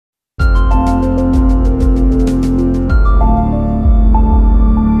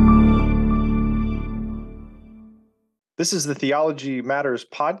This is the Theology Matters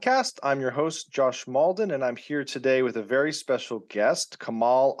podcast. I'm your host, Josh Malden, and I'm here today with a very special guest,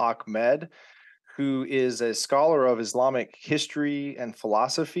 Kamal Ahmed, who is a scholar of Islamic history and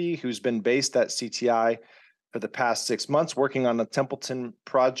philosophy, who's been based at CTI for the past 6 months, working on the Templeton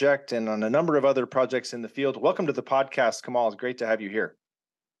project and on a number of other projects in the field. Welcome to the podcast, Kamal. It's great to have you here.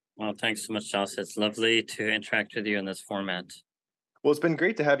 Well, thanks so much, Josh. It's lovely to interact with you in this format. Well, it's been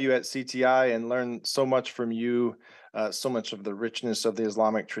great to have you at CTI and learn so much from you, so much of the richness of the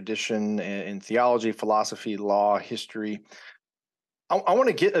Islamic tradition in theology, philosophy, law, history. I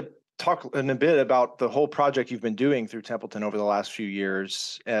want to talk in a bit about the whole project you've been doing through Templeton over the last few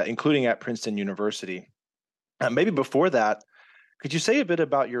years, including at Princeton University. Maybe before that, could you say a bit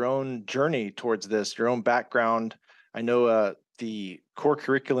about your own journey towards this, your own background? I know the core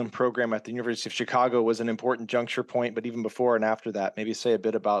curriculum program at the University of Chicago was an important juncture point, but even before and after that, maybe say a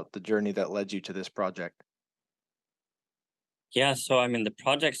bit about the journey that led you to this project. Yeah, so the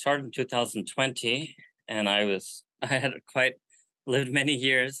project started in 2020, and I had quite lived many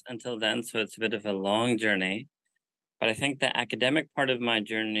years until then, so it's a bit of a long journey. But I think the academic part of my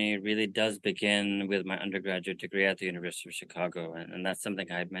journey really does begin with my undergraduate degree at the University of Chicago, and that's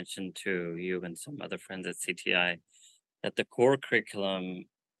something I had mentioned to you and some other friends at CTI, that the core curriculum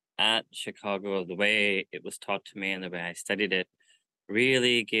at Chicago, the way it was taught to me and the way I studied it,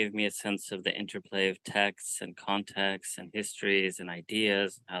 really gave me a sense of the interplay of texts and contexts and histories and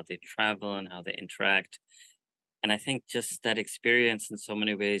ideas, how they travel and how they interact. And I think just that experience in so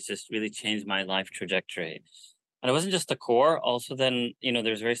many ways just really changed my life trajectory. And it wasn't just the core, also then,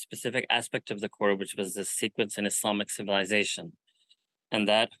 there's a very specific aspect of the core, which was the sequence in Islamic civilization. And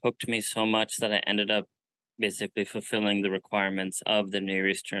that hooked me so much that I ended up basically fulfilling the requirements of the Near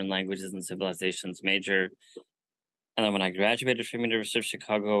Eastern Languages and Civilizations major. And then when I graduated from University of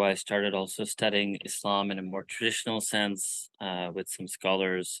Chicago, I started also studying Islam in a more traditional sense with some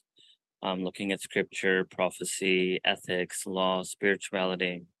scholars looking at scripture, prophecy, ethics, law,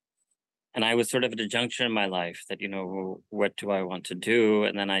 spirituality. And I was sort of at a juncture in my life that, what do I want to do?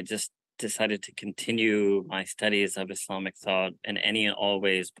 And then I just decided to continue my studies of Islamic thought in any and all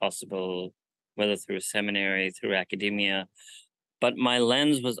ways possible, whether through seminary, through academia. But my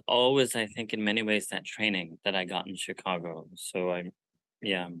lens was always, I think, in many ways, that training that I got in Chicago. So I'm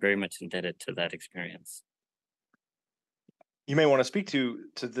very much indebted to that experience. You may want to speak to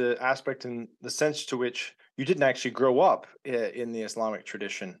the aspect and the sense to which you didn't actually grow up in the Islamic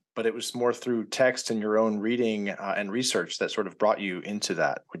tradition, but it was more through text and your own reading and research that sort of brought you into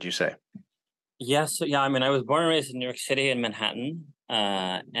that, would you say? Yes. I was born and raised in New York City in Manhattan.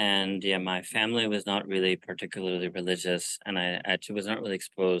 My family was not really particularly religious, and I actually was not really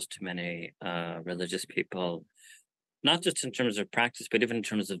exposed to many religious people, not just in terms of practice, but even in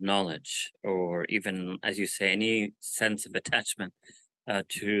terms of knowledge, or even, as you say, any sense of attachment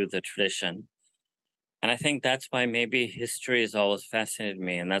to the tradition. And I think that's why maybe history has always fascinated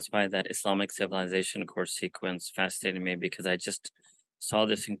me, and that's why that Islamic civilization course sequence fascinated me, because I just saw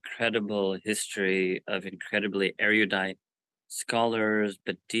this incredible history of incredibly erudite scholars,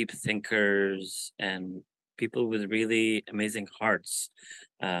 but deep thinkers and people with really amazing hearts.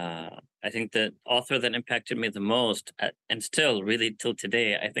 I think the author that impacted me the most, and still really till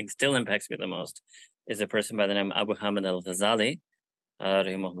today, I think still impacts me the most, is a person by the name of Abu Hamid al-Ghazali,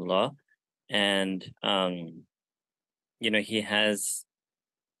 rahimahullah. And, he has,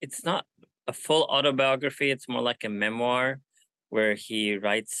 it's not a full autobiography, it's more like a memoir where he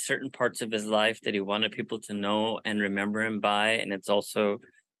writes certain parts of his life that he wanted people to know and remember him by. And it's also,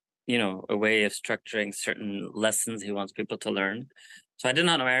 a way of structuring certain lessons he wants people to learn. So I did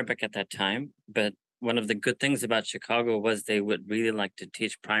not know Arabic at that time, but one of the good things about Chicago was they would really like to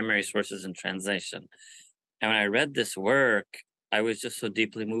teach primary sources and translation. And when I read this work, I was just so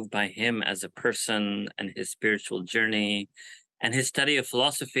deeply moved by him as a person and his spiritual journey and his study of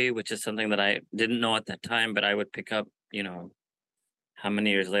philosophy, which is something that I didn't know at that time, but I would pick up, how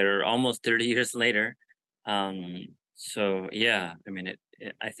many years later, almost 30 years later.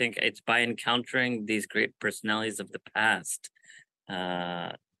 I think it's by encountering these great personalities of the past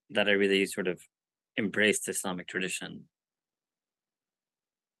that I really sort of embraced the Islamic tradition.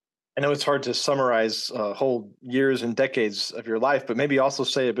 I know it's hard to summarize whole years and decades of your life, but maybe also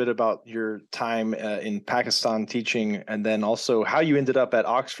say a bit about your time in Pakistan teaching, and then also how you ended up at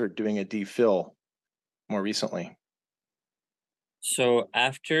Oxford doing a DPhil more recently. So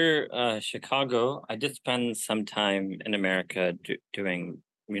after Chicago, I did spend some time in America doing,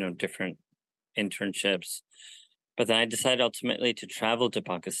 different internships. But then I decided ultimately to travel to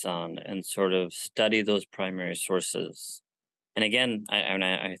Pakistan and sort of study those primary sources. And again,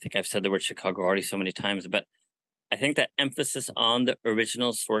 I think I've said the word Chicago already so many times, but I think that emphasis on the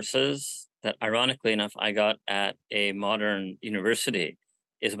original sources that, ironically enough, I got at a modern university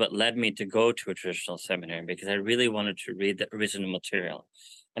is what led me to go to a traditional seminary, because I really wanted to read the original material.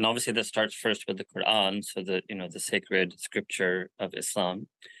 And obviously that starts first with the Quran, so the sacred scripture of Islam,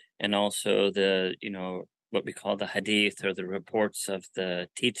 and also what we call the hadith, or the reports of the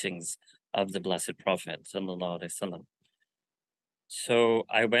teachings of the Blessed Prophet, sallallahu alaihi wasallam. So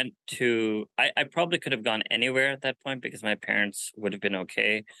I probably could have gone anywhere at that point, because my parents would have been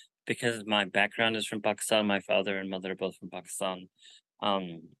okay, because my background is from Pakistan. My father and mother are both from Pakistan.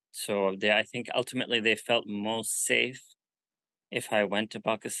 I think ultimately they felt most safe if I went to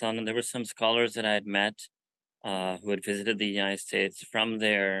Pakistan. And there were some scholars that I had met who had visited the United States from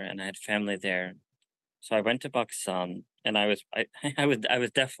there, and I had family there. So I went to Pakistan, and I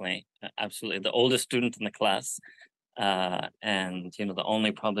was definitely absolutely the oldest student in the class, and the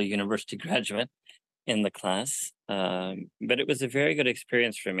only probably university graduate in the class. But it was a very good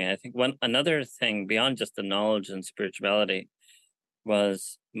experience for me. I think another thing beyond just the knowledge and spirituality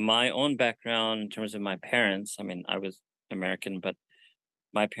was my own background in terms of my parents. I mean, I was American, but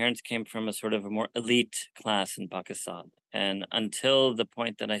my parents came from a sort of a more elite class in Pakistan. And until the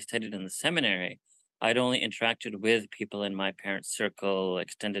point that I studied in the seminary, I'd only interacted with people in my parents' circle,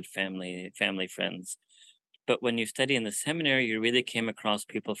 extended family friends. But when you study in the seminary, you really came across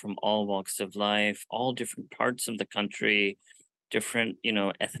people from all walks of life, all different parts of the country, different,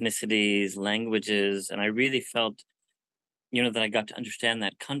 ethnicities, languages. And I really felt, that I got to understand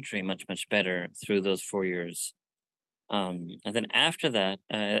that country much, much better through those 4 years. And then after that,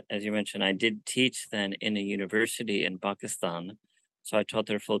 as you mentioned, I did teach then in a university in Pakistan. So I taught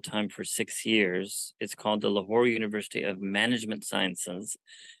there full time for 6 years. It's called the Lahore University of Management Sciences.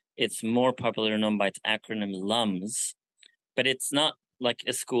 It's more popularly known by its acronym LUMS, but it's not like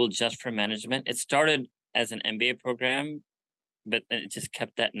a school just for management. It started as an MBA program, but it just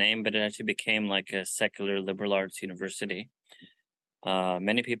kept that name, but it actually became like a secular liberal arts university.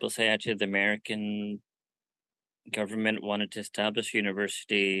 Many people say actually the American government wanted to establish a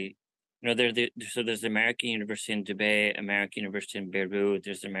university. So there's the American University in Dubai, American University in Beirut,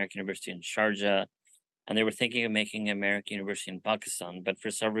 there's the American University in Sharjah, and they were thinking of making American University in Pakistan, but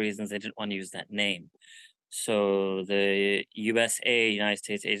for some reasons they didn't want to use that name. So the USA, United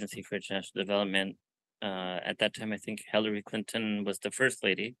States Agency for International Development, at that time I think Hillary Clinton was the first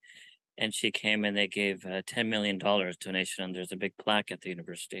lady, and she came and they gave $10 million donation, and there's a big plaque at the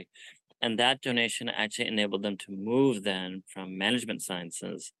university. And that donation actually enabled them to move then from management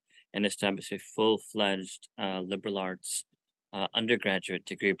sciences and establish a full-fledged liberal arts undergraduate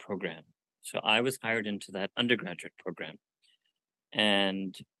degree program. So I was hired into that undergraduate program,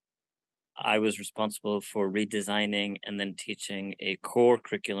 and I was responsible for redesigning and then teaching a core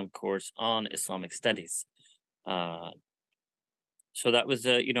curriculum course on Islamic studies. So that was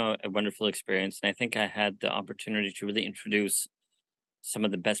a wonderful experience, and I think I had the opportunity to really introduce some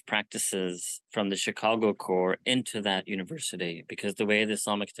of the best practices from the Chicago core into that university, because the way the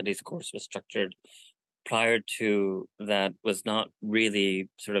Islamic studies course was structured prior to that was not really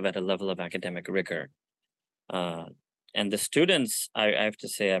sort of at a level of academic rigor. And the students, I have to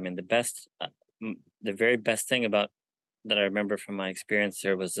say, I mean, the very best thing about that I remember from my experience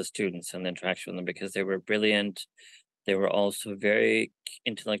there was the students and the interaction with them, because they were brilliant. They were also very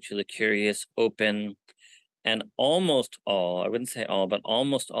intellectually curious, open, and almost all, I wouldn't say all, but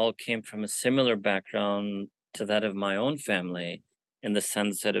almost all came from a similar background to that of my own family, in the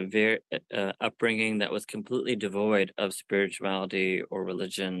sense that a very upbringing that was completely devoid of spirituality or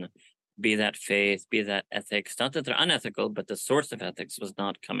religion, be that faith, be that ethics. Not that they're unethical, but the source of ethics was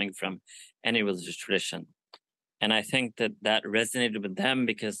not coming from any religious tradition. And I think that resonated with them,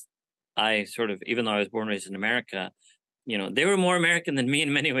 because I sort of, even though I was born and raised in America, they were more American than me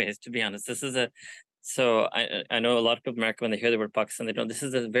in many ways, to be honest. So I know a lot of people in America, when they hear the word Pakistan, they don't. This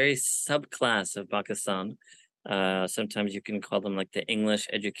is a very subclass of Pakistan. Sometimes you can call them like the English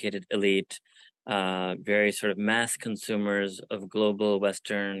educated elite, very sort of mass consumers of global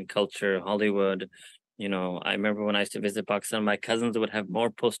Western culture, Hollywood. I remember when I used to visit Pakistan, my cousins would have more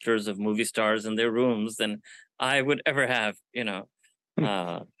posters of movie stars in their rooms than I would ever have.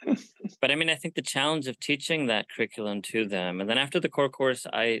 But I mean, I think the challenge of teaching that curriculum to them, and then after the core course,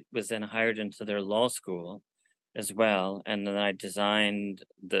 I was then hired into their law school as well, and then I designed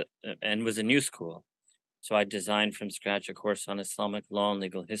and was a new school, so I designed from scratch a course on Islamic law and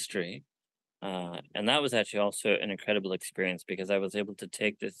legal history, and that was actually also an incredible experience, because I was able to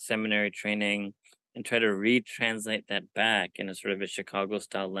take this seminary training and try to retranslate that back in a sort of a Chicago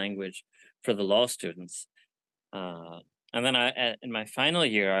style language for the law students. And then in my final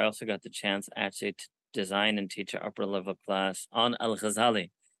year, I also got the chance actually design and teach an upper level class on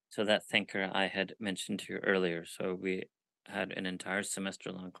Al-Ghazali, so that thinker I had mentioned to you earlier. So we had an entire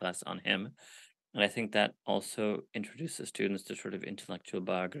semester long class on him. And I think that also introduces students to sort of intellectual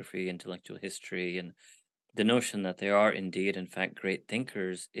biography, intellectual history, and the notion that there are indeed, in fact, great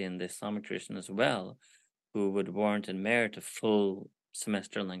thinkers in the Islamic tradition as well, who would warrant and merit a full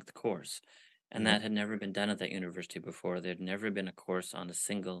semester length course. And Mhm. that had never been done at that university before. There'd never been a course on a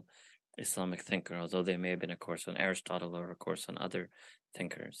single Islamic thinker, although there may have been a course on Aristotle or a course on other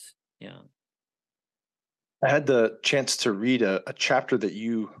thinkers. Yeah. I had the chance to read a chapter that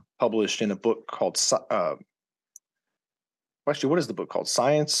you published in a book called, actually, what is the book called?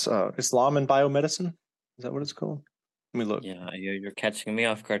 Science, Islam, and Biomedicine? Is that what it's called? Let me look. Yeah, you're catching me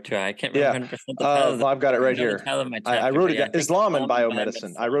off guard too. I can't remember Yeah, 100% the title. I've got it I right know the here. title of my I chapter, wrote but it yeah, down. I think Islam and Islam and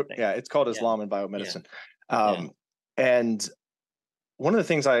Biomedicine. biomedicine, I think. Yeah, it's called Yeah, Islam and yeah, Biomedicine. yeah. And one of the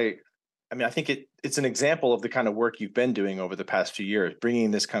things I think it's an example of the kind of work you've been doing over the past few years,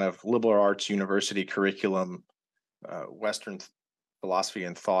 bringing this kind of liberal arts university curriculum, Western philosophy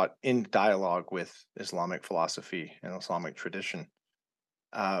and thought in dialogue with Islamic philosophy and Islamic tradition.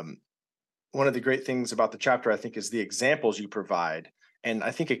 One of the great things about the chapter, I think, is the examples you provide. And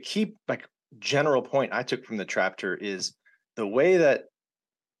I think a key, general point I took from the chapter is the way that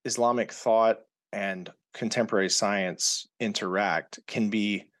Islamic thought and contemporary science interact can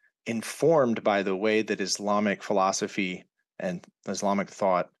be informed by the way that Islamic philosophy and Islamic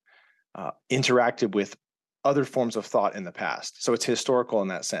thought interacted with other forms of thought in the past. So it's historical in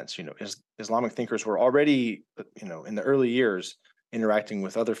that sense. Islamic thinkers were already, in the early years, interacting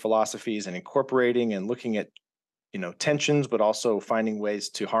with other philosophies and incorporating and looking at, tensions, but also finding ways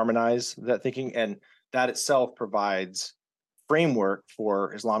to harmonize that thinking. And that itself provides framework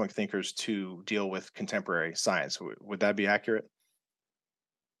for Islamic thinkers to deal with contemporary science. Would that be accurate?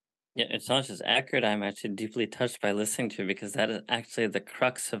 Yeah, it's not just accurate. I'm actually deeply touched by listening to you because that is actually the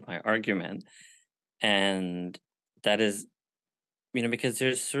crux of my argument. And that is, because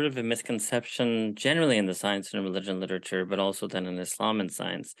there's sort of a misconception generally in the science and religion literature, but also then in Islam and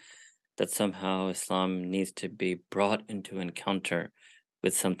science, that somehow Islam needs to be brought into encounter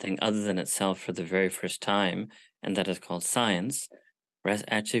with something other than itself for the very first time, and that is called science. Whereas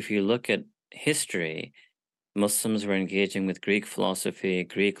actually, if you look at history, Muslims were engaging with Greek philosophy,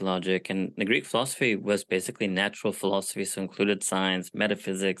 Greek logic, and the Greek philosophy was basically natural philosophy, so included science,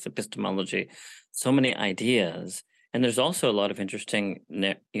 metaphysics, epistemology, so many ideas. And there's also a lot of interesting,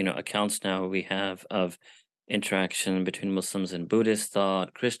 accounts now we have of interaction between Muslims and Buddhist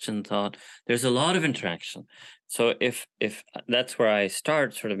thought, Christian thought. There's a lot of interaction. So if that's where I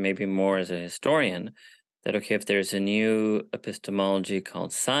start, sort of maybe more as a historian, that okay, if there's a new epistemology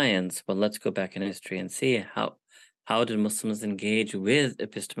called science, well, let's go back in history and see how did Muslims engage with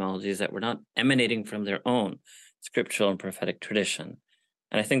epistemologies that were not emanating from their own scriptural and prophetic tradition.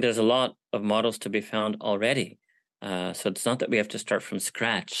 And I think there's a lot of models to be found already. So it's not that we have to start from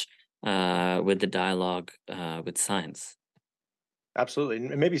scratch with the dialogue with science. Absolutely.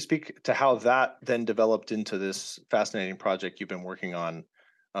 And maybe speak to how that then developed into this fascinating project you've been working on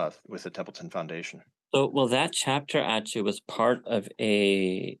with the Templeton Foundation. So, well, that chapter actually was part of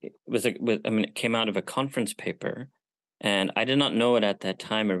it came out of a conference paper, and I did not know it at that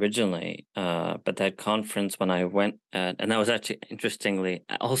time originally. But that conference, when I went and that was actually interestingly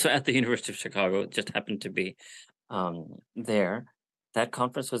also at the University of Chicago, it just happened to be there. That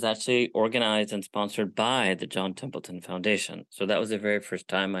conference was actually organized and sponsored by the John Templeton Foundation. So that was the very first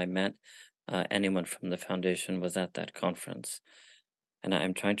time I met anyone from the foundation was at that conference. And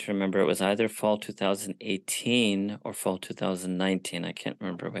I'm trying to remember, it was either fall 2018 or fall 2019. I can't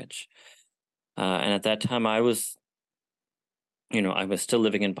remember which. And at that time, I was still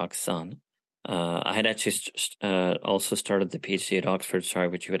living in Pakistan. I had actually also started the PhD at Oxford, sorry,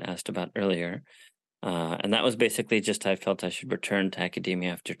 which you had asked about earlier. And that was basically just I felt I should return to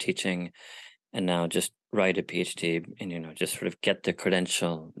academia after teaching and now just write a PhD and, just sort of get the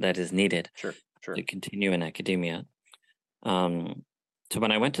credential that is needed Sure. to continue in academia. So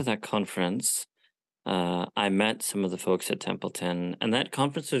when I went to that conference, I met some of the folks at Templeton, and that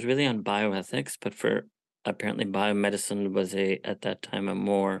conference was really on bioethics, but for apparently biomedicine was at that time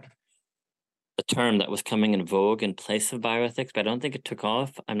a term that was coming in vogue in place of bioethics, but I don't think it took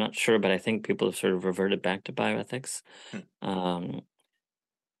off. I'm not sure, but I think people have sort of reverted back to bioethics. And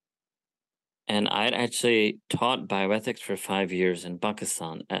I'd actually taught bioethics for 5 years in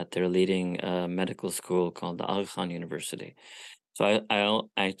Pakistan at their leading medical school called the Aga Khan University. So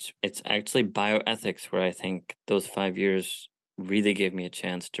it's actually bioethics where I think those 5 years really gave me a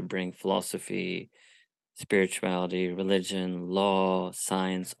chance to bring philosophy, spirituality, religion, law,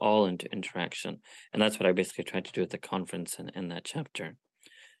 science, all into interaction. And that's what I basically tried to do at the conference in that chapter.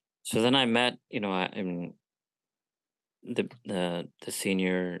 So then I met, the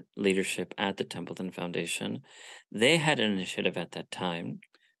senior leadership at the Templeton Foundation. They had an initiative at that time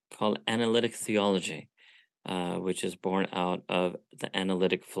called Analytic Theology, which is born out of the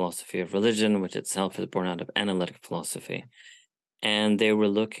analytic philosophy of religion, which itself is born out of analytic philosophy. And they were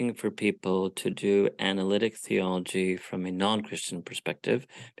looking for people to do analytic theology from a non-Christian perspective,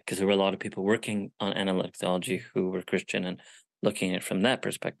 because there were a lot of people working on analytic theology who were Christian and looking at it from that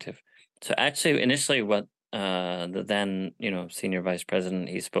perspective. So actually, initially, what the then senior vice president,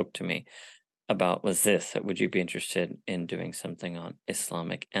 he spoke to me about was this: that would you be interested in doing something on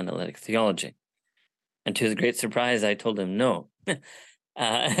Islamic analytic theology? And to his great surprise, I told him no.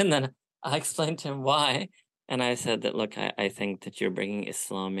 And then I explained to him why. And I said that, look, I think that you're bringing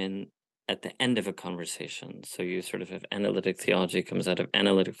Islam in at the end of a conversation. So you sort of have analytic theology comes out of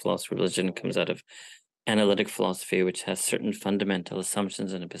analytic philosophy, religion comes out of analytic philosophy, which has certain fundamental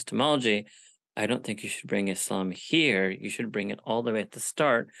assumptions in epistemology. I don't think you should bring Islam here. You should bring it all the way at the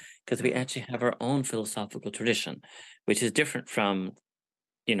start, because we actually have our own philosophical tradition, which is different from,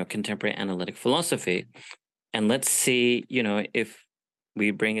 contemporary analytic philosophy. And let's see, if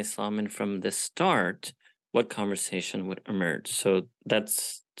we bring Islam in from the start, what conversation would emerge. So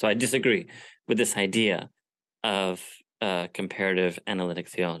I disagree with this idea of comparative analytic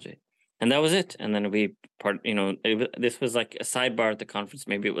theology. And that was it. And then this was like a sidebar at the conference.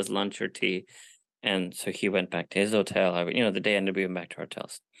 Maybe it was lunch or tea. And so he went back to his hotel. The day ended, we went back to our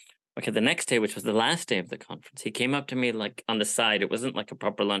hotels. Okay, the next day, which was the last day of the conference, he came up to me like on the side. It wasn't like a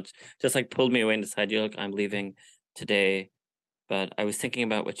proper lunch, just like pulled me away and decided, look, I'm leaving today, but I was thinking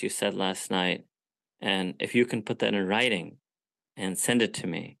about what you said last night. And if you can put that in writing and send it to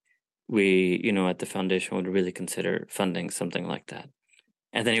me, we, at the foundation would really consider funding something like that.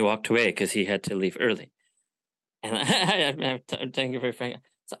 And then he walked away because he had to leave early. And I'm telling you very frankly,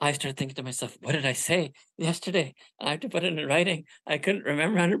 so I started thinking to myself, what did I say yesterday? I have to put it in writing. I couldn't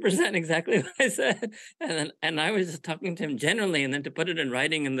remember 100% exactly what I said. And I was just talking to him generally, and then to put it in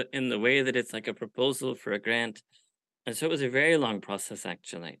writing in the way that it's like a proposal for a grant. And so it was a very long process,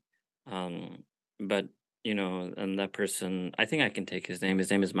 actually. But, and that person, I think I can take his name.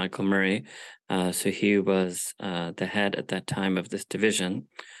 His name is Michael Murray. So he was the head at that time of this division.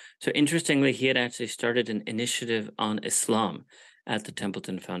 So interestingly, he had actually started an initiative on Islam at the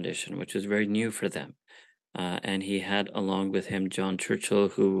Templeton Foundation, which was very new for them. And he had along with him John Churchill,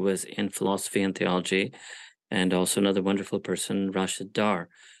 who was in philosophy and theology, and also another wonderful person, Rashid Dar,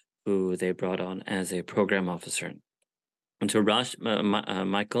 who they brought on as a program officer. And so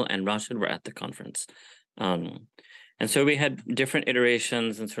Michael and Rashid were at the conference. And so we had different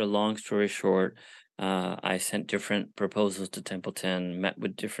iterations, and sort of long story short, I sent different proposals to Templeton, met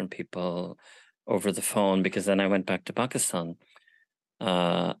with different people over the phone, because then I went back to Pakistan.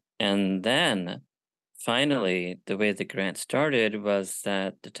 And then finally, the way the grant started was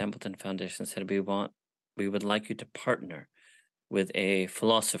that the Templeton Foundation said, we would like you to partner with a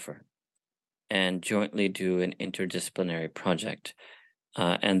philosopher and jointly do an interdisciplinary project.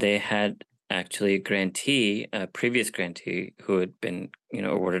 And they had actually a previous grantee who had been,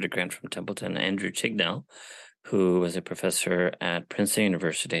 awarded a grant from Templeton, Andrew Chignell, who was a professor at Princeton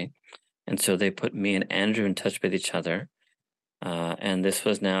University. And so they put me and Andrew in touch with each other. And this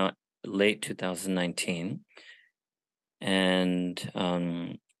was now late 2019. And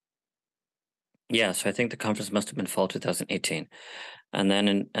so I think the conference must have been fall 2018. And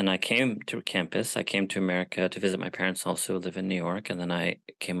then I came to campus. I came to America to visit my parents, also live in New York. And then I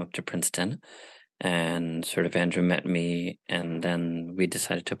came up to Princeton, and sort of Andrew met me. And then we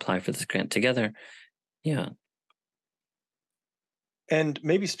decided to apply for this grant together. Yeah. And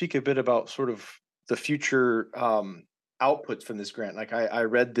maybe speak a bit about sort of the future outputs from this grant. Like I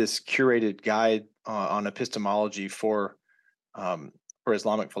read this curated guide on epistemology for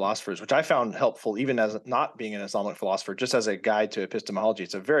Islamic philosophers, which I found helpful, even as not being an Islamic philosopher, just as a guide to epistemology.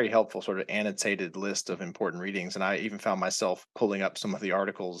 It's a very helpful sort of annotated list of important readings. And I even found myself pulling up some of the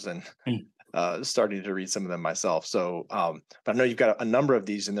articles and starting to read some of them myself. So, but I know you've got a number of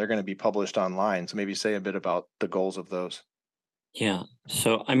these, and they're going to be published online. So maybe say a bit about the goals of those. Yeah.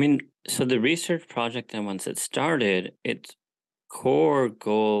 So, so the research project, then once it started, its core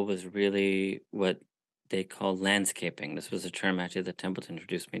goal was really what they call landscaping. This was a term actually that Templeton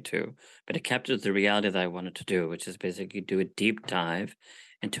introduced me to, but it captures the reality that I wanted to do, which is basically do a deep dive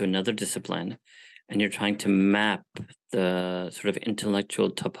into another discipline, and you're trying to map the sort of intellectual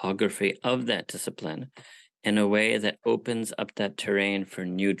topography of that discipline in a way that opens up that terrain for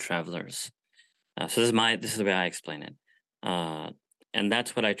new travelers. So this is the way I explain it. And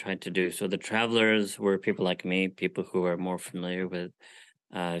that's what I tried to do. So the travelers were people like me, people who are more familiar with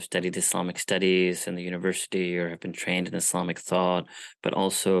studied Islamic studies in the university or have been trained in Islamic thought, but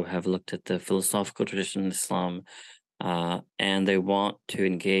also have looked at the philosophical tradition in Islam, and they want to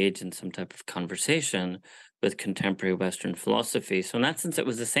engage in some type of conversation with contemporary Western philosophy. So in that sense, it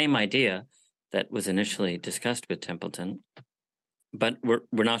was the same idea that was initially discussed with Templeton, but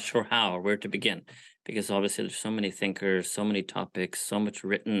we're not sure how or where to begin, because obviously there's so many thinkers, so many topics, so much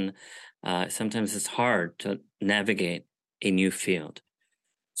written. Sometimes it's hard to navigate a new field.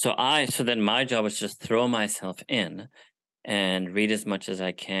 So then my job is just throw myself in and read as much as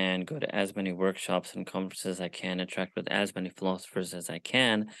I can, go to as many workshops and conferences as I can, interact with as many philosophers as I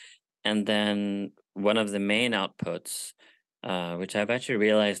can. And then one of the main outputs, which I've actually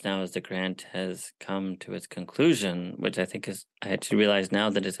realized now as the grant has come to its conclusion, which I actually realize now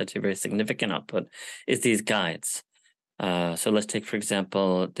that it's actually a very significant output, is these guides. So let's take, for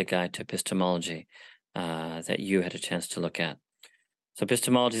example, the guide to epistemology that you had a chance to look at. So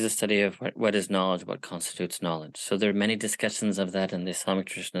epistemology is a study of what is knowledge, what constitutes knowledge. So there are many discussions of that in the Islamic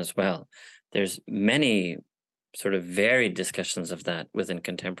tradition as well. There's many sort of varied discussions of that within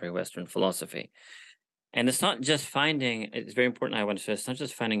contemporary Western philosophy. And it's not just finding, it's very important, I want to say, it's not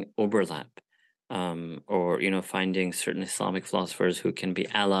just finding overlap, or, finding certain Islamic philosophers who can be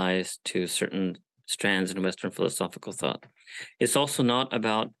allies to certain strands in Western philosophical thought. It's also not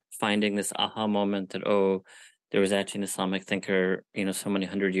about finding this aha moment that, oh, there was actually an Islamic thinker, so many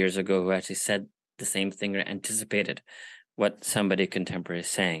hundred years ago who actually said the same thing or anticipated what somebody contemporary is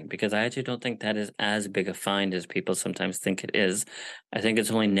saying, because I actually don't think that is as big a find as people sometimes think it is. I think it's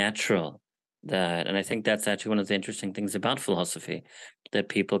only natural and I think that's actually one of the interesting things about philosophy, that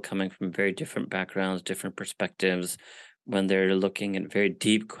people coming from very different backgrounds, different perspectives, when they're looking at very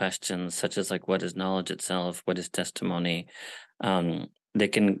deep questions, such as like, what is knowledge itself? What is testimony?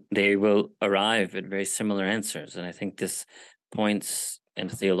 They will arrive at very similar answers. And I think this points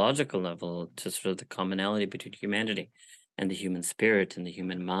at a theological level to sort of the commonality between humanity and the human spirit and the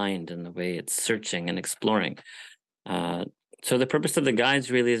human mind and the way it's searching and exploring. So the purpose of the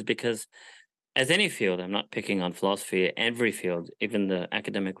guides really is because, as any field, I'm not picking on philosophy, every field, even the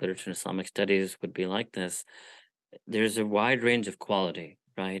academic literature and Islamic studies would be like this. There's a wide range of quality,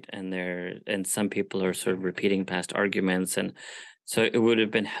 right? And some people are sort of repeating past arguments. And so it would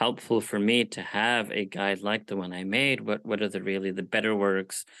have been helpful for me to have a guide like the one I made. What are the better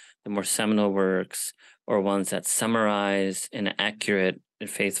works, the more seminal works, or ones that summarize in an accurate and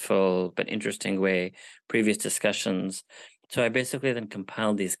faithful but interesting way previous discussions. So I basically then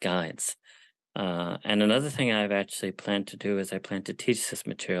compiled these guides. And another thing I've actually planned to do is I plan to teach this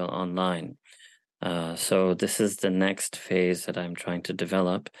material online. So this is the next phase that I'm trying to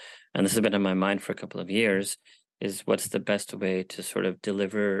develop. And this has been in my mind for a couple of years, is what's the best way to sort of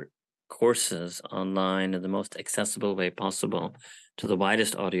deliver courses online in the most accessible way possible to the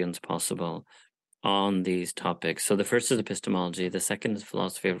widest audience possible on these topics. So the first is epistemology, the second is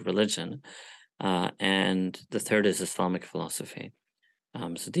philosophy of religion, and the third is Islamic philosophy.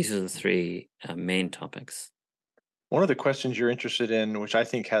 So these are the three main topics. One of the questions you're interested in, which I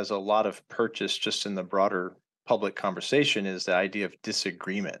think has a lot of purchase just in the broader public conversation, is the idea of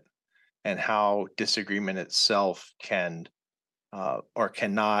disagreement and how disagreement itself can or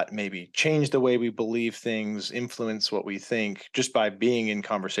cannot maybe change the way we believe things, influence what we think, just by being in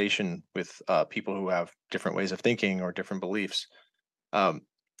conversation with people who have different ways of thinking or different beliefs. Um,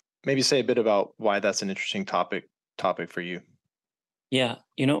 Maybe say a bit about why that's an interesting topic for you. Yeah,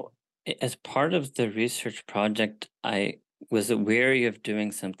 as part of the research project, I was wary of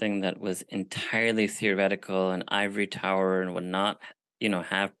doing something that was entirely theoretical and ivory tower and would not,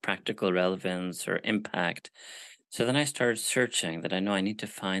 have practical relevance or impact. So then I started searching that I know I need to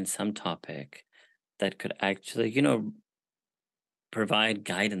find some topic that could actually, provide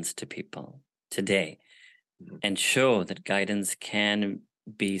guidance to people today and show that guidance can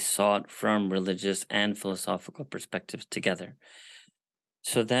be sought from religious and philosophical perspectives together.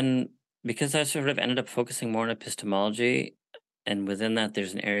 So then, because I sort of ended up focusing more on epistemology, and within that,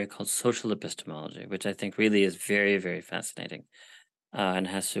 there's an area called social epistemology, which I think really is very, very fascinating, and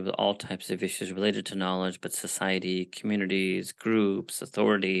has to do with all types of issues related to knowledge, but society, communities, groups,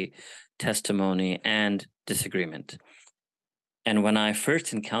 authority, testimony, and disagreement. And when I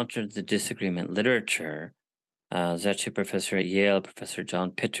first encountered the disagreement literature, there's actually a professor at Yale, Professor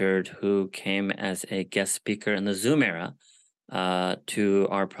John Pittard, who came as a guest speaker in the Zoom era to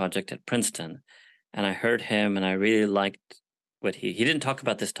our project at Princeton. And I heard him and I really liked what he didn't talk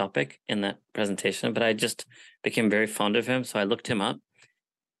about this topic in that presentation, but I just became very fond of him. So I looked him up.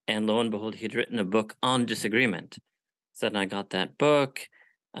 And lo and behold, he'd written a book on disagreement. So then I got that book,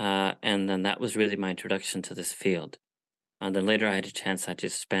 and then that was really my introduction to this field. And then later I had a chance to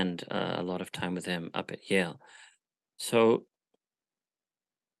spend a lot of time with him up at Yale. So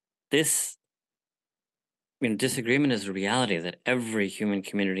this, disagreement is a reality that every human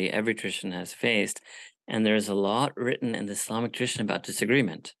community, every tradition has faced. And there's a lot written in the Islamic tradition about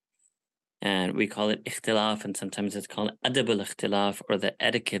disagreement. And we call it ikhtilaf, and sometimes it's called adab al-ikhtilaf, or the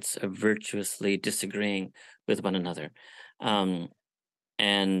etiquettes of virtuously disagreeing with one another. And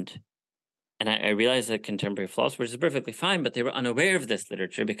I realized that contemporary philosophers is perfectly fine, but they were unaware of this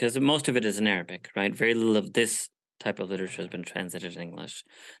literature because most of it is in Arabic, right? Very little of this type of literature has been translated in English.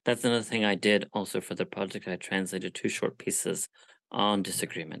 That's another thing I did also for the project. I translated 2 short pieces on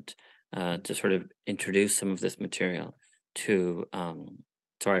disagreement to sort of introduce some of this material to.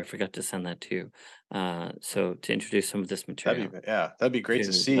 Sorry, I forgot to send that to you. So to introduce some of this material. That'd be great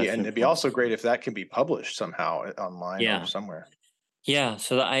to see, and it'd be also great if that can be published somehow online or somewhere. Yeah.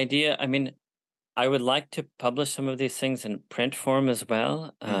 So the idea, I would like to publish some of these things in print form as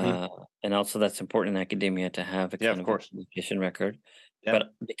well. And also that's important in academia to have a kind of publication record. Yeah.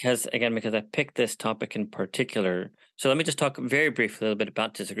 But because I picked this topic in particular, so let me just talk very briefly a little bit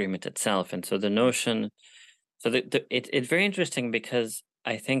about disagreement itself. And so the notion, it's very interesting because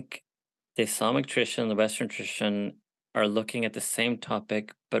I think the Islamic tradition and the Western tradition are looking at the same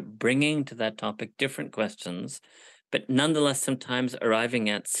topic, but bringing to that topic different questions, but nonetheless sometimes arriving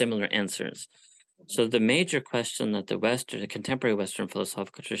at similar answers. So the major question that the contemporary Western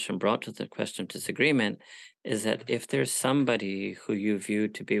philosophical tradition brought to the question of disagreement is that if there's somebody who you view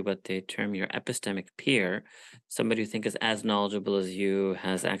to be what they term your epistemic peer, somebody you think is as knowledgeable as you,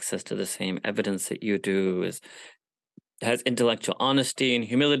 has access to the same evidence that you do, has intellectual honesty and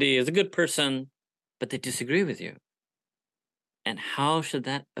humility, is a good person, but they disagree with you. And how should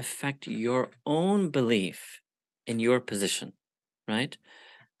that affect your own belief in your position, right?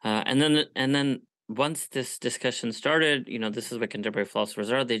 And then once this discussion started, this is what contemporary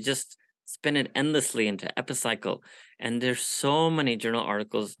philosophers are. They just spin it endlessly into epicycle. And there's so many journal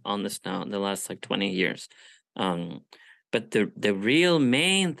articles on this now in the last 20 years. But the real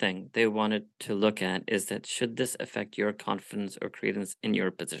main thing they wanted to look at is that should this affect your confidence or credence in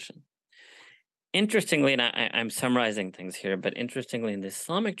your position? Interestingly, and I'm summarizing things here, but interestingly, in the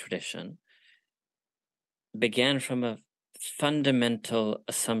Islamic tradition, began from a fundamental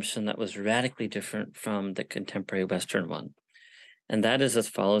assumption that was radically different from the contemporary Western one. And that is as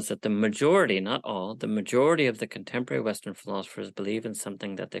follows, that the majority, not all, the majority of the contemporary Western philosophers believe in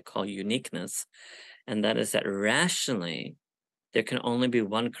something that they call uniqueness. And that is that rationally, there can only be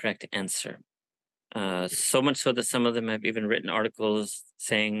one correct answer. So much so that some of them have even written articles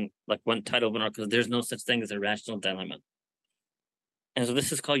saying, like one title of an article, there's no such thing as a rational dilemma. And so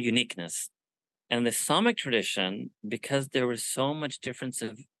this is called uniqueness. And the Islamic tradition, because there was so much difference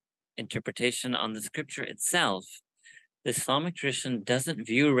of interpretation on the scripture itself, the Islamic tradition doesn't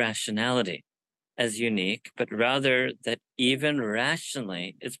view rationality as unique, but rather that even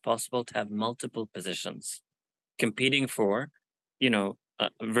rationally, it's possible to have multiple positions competing for,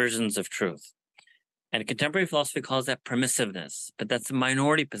 versions of truth. And contemporary philosophy calls that permissiveness, but that's a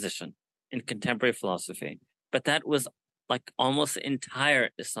minority position in contemporary philosophy. But that was almost the entire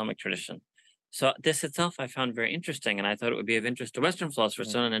Islamic tradition. So this itself I found very interesting, and I thought it would be of interest to Western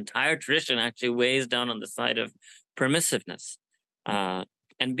philosophers. So an entire tradition actually weighs down on the side of permissiveness.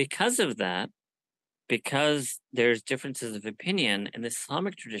 And because of that, because there's differences of opinion in the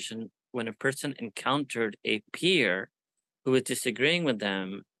Islamic tradition, when a person encountered a peer who was disagreeing with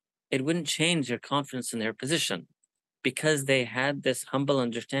them, it wouldn't change their confidence in their position because they had this humble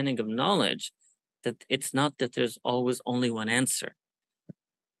understanding of knowledge that it's not that there's always only one answer.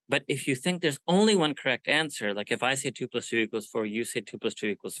 But if you think there's only one correct answer, like if I say 2 + 2 = 4, you say 2 +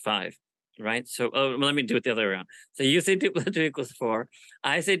 2 = 5, right? So let me do it the other way around. So you say 2 + 2 = 4,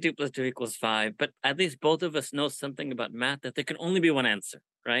 I say 2 + 2 = 5, but at least both of us know something about math that there can only be one answer,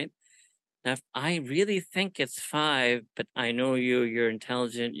 right? Now, if I really think it's 5, but I know you're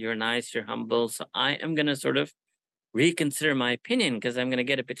intelligent, you're nice, you're humble, so I am going to sort of reconsider my opinion because I'm going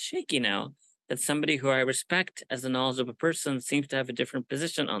to get a bit shaky now that somebody who I respect as a knowledgeable person seems to have a different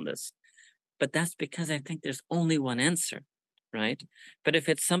position on this. But that's because I think there's only one answer, right? But if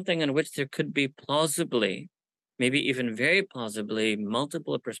it's something in which there could be plausibly, maybe even very plausibly,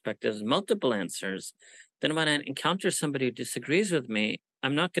 multiple perspectives, multiple answers, then when I encounter somebody who disagrees with me,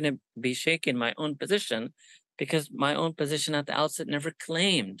 I'm not going to be shaking my own position because my own position at the outset never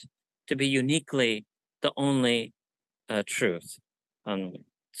claimed to be uniquely the only truth.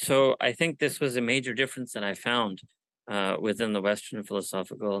 So I think this was a major difference that I found within the Western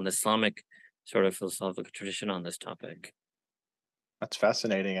philosophical and Islamic sort of philosophical tradition on this topic. That's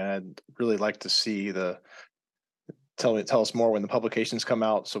fascinating, and I'd really like to see tell us more when the publications come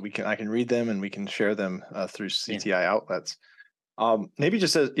out, so I can read them and we can share them through CTI outlets. Maybe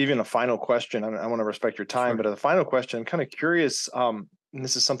just as even a final question. I want to respect your time, Sure. but as a final question, I'm kind of curious. And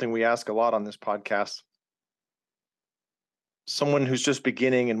this is something we ask a lot on this podcast. Someone who's just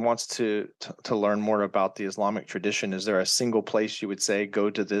beginning and wants to learn more about the Islamic tradition, is there a single place you would say go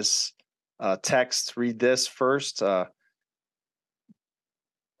to this text, read this first, or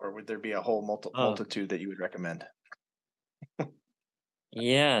would there be a whole multitude that you would recommend?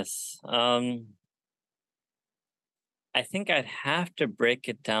 Yes. I think I'd have to break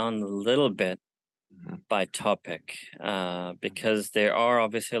it down a little bit by topic, because there are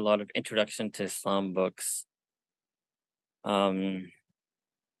obviously a lot of introduction to Islam books.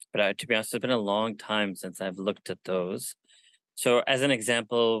 But to be honest, it's been a long time since I've looked at those. So as an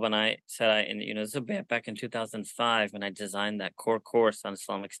example, when I said this was back in 2005 when I designed that core course on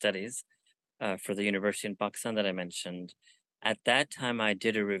Islamic studies for the university in Pakistan that I mentioned. At that time, I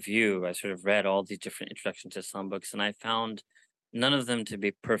did a review. I sort of read all these different introductions to Islam books, and I found none of them to be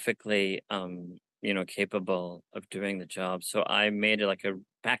perfectly, capable of doing the job. So I made it like a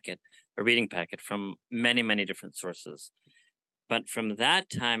reading packet from many, many different sources. But from that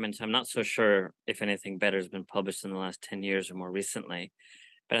time, and so I'm not so sure if anything better has been published in the last 10 years or more recently.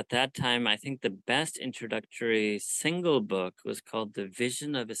 But at that time, I think the best introductory single book was called The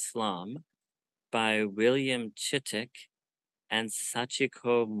Vision of Islam by William Chittick and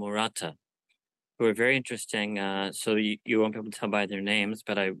Sachiko Murata, who are very interesting. So you won't be able to tell by their names,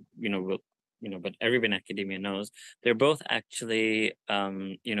 but but everyone in academia knows they're both actually,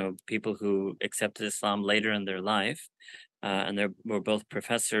 people who accepted Islam later in their life, and were both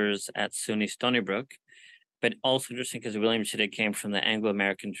professors at SUNY Stony Brook. But also interesting because William Chittick came from the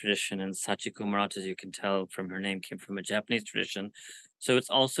Anglo-American tradition, and Sachiko Murata, as you can tell from her name, came from a Japanese tradition. So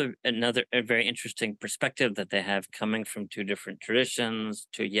it's also a very interesting perspective that they have coming from two different traditions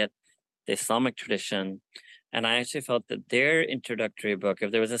to yet the Islamic tradition. And I actually felt that their introductory book,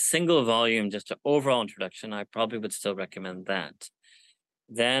 if there was a single volume, just an overall introduction, I probably would still recommend that.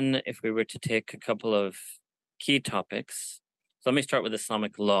 Then if we were to take a couple of key topics, so let me start with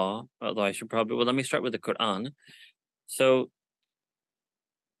Islamic law, although let me start with the Quran. So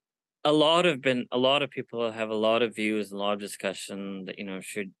a lot of people have a lot of views, a lot of discussion that,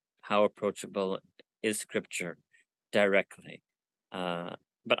 how approachable is scripture directly.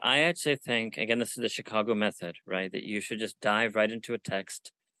 But I actually think, again, this is the Chicago method, right? That you should just dive right into a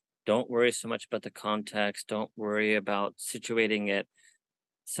text. Don't worry so much about the context. Don't worry about situating it.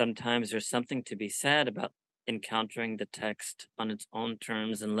 Sometimes there's something to be said about encountering the text on its own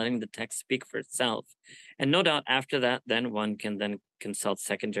terms and letting the text speak for itself. And no doubt after that, then one can then consult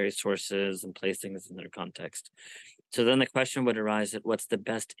secondary sources and place things in their context. So then the question would arise at what's the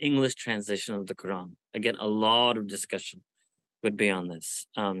best English translation of the Quran? Again, a lot of discussion would be on this.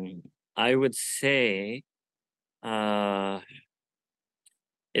 I would say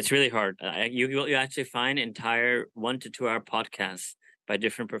it's really hard. You actually find entire 1 to 2 hour podcasts by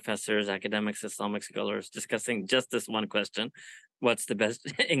different professors, academics, Islamic scholars discussing just this one question: what's the best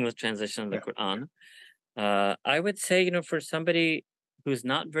English translation of the Quran? I would say, for somebody who's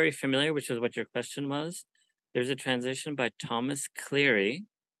not very familiar, which is what your question was, there's a translation by Thomas Cleary,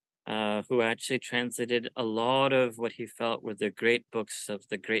 who actually translated a lot of what he felt were the great books of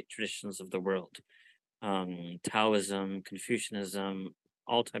the great traditions of the world. Taoism, Confucianism,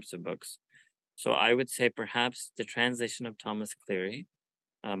 all types of books. So I would say perhaps the translation of Thomas Cleary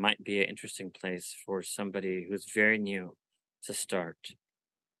might be an interesting place for somebody who's very new to start.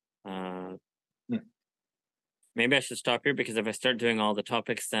 Maybe I should stop here, because if I start doing all the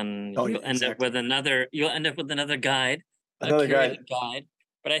topics, then you'll end up with another guide, curated guide.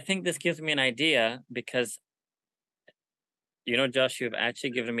 But I think this gives me an idea, because Josh, you've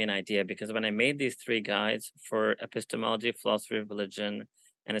actually given me an idea, because when I made these 3 guides for epistemology, philosophy of religion,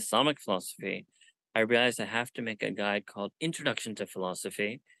 and Islamic philosophy, I realized I have to make a guide called Introduction to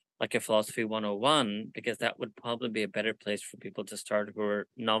Philosophy, like a Philosophy 101, because that would probably be a better place for people to start who are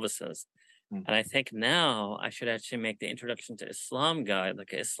novices. And I think now I should actually make the Introduction to Islam guide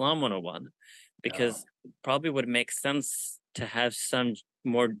like a Islam 101, because it probably would make sense to have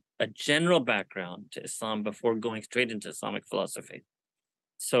a general background to Islam before going straight into Islamic philosophy.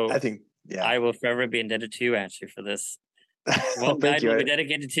 So I think, I will forever be indebted to you, actually, for this. Well, guide will be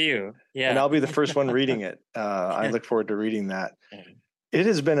dedicated to you. Yeah. And I'll be the first one reading it. I look forward to reading that. It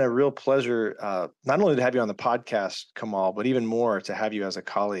has been a real pleasure, not only to have you on the podcast, Kamal, but even more to have you as a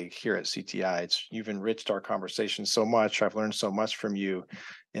colleague here at CTI. You've enriched our conversation so much. I've learned so much from you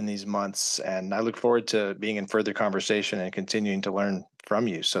in these months, and I look forward to being in further conversation and continuing to learn from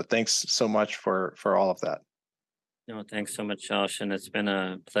you. So thanks so much for all of that. No, thanks so much, Josh. And it's been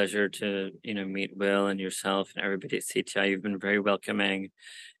a pleasure to, meet Will and yourself and everybody at CTI. You've been very welcoming.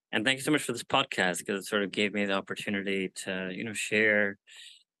 And thank you so much for this podcast because it sort of gave me the opportunity to, share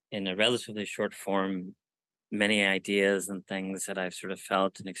in a relatively short form many ideas and things that I've sort of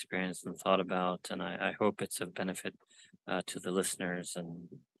felt and experienced and thought about. And I hope it's of benefit to the listeners. And,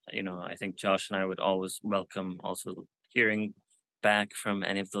 I think Josh and I would always welcome also hearing back from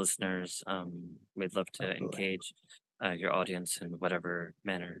any of the listeners. We'd love to engage your audience in whatever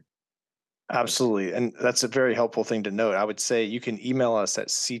manner. Absolutely. And that's a very helpful thing to note. I would say you can email us at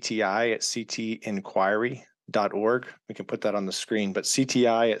cti@ctinquiry.org. We can put that on the screen, but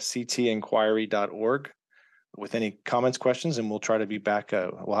cti@ctinquiry.org with any comments, questions, and we'll try to be back.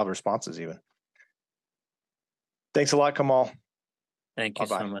 We'll have responses even. Thanks a lot, Kamal. Thank you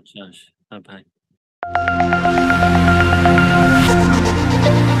so much, Josh. Bye-bye.